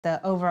The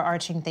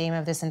overarching theme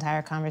of this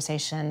entire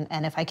conversation,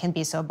 and if I can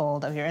be so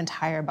bold, of your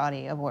entire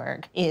body of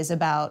work, is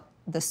about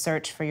the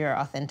search for your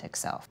authentic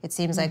self. It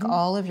seems like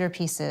all of your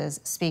pieces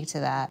speak to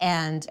that.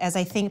 And as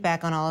I think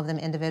back on all of them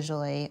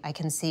individually, I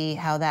can see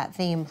how that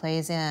theme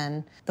plays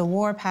in. The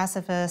war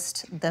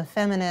pacifist, the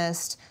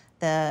feminist,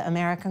 the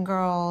American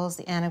Girls,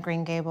 the Anne of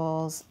Green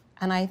Gables,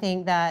 and I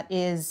think that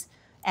is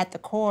at the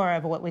core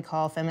of what we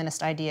call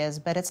feminist ideas,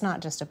 but it's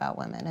not just about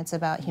women. It's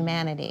about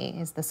humanity,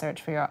 is the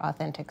search for your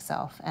authentic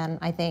self. And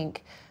I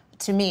think,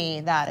 to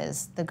me, that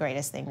is the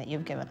greatest thing that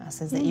you've given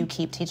us, is that you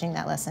keep teaching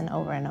that lesson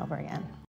over and over again.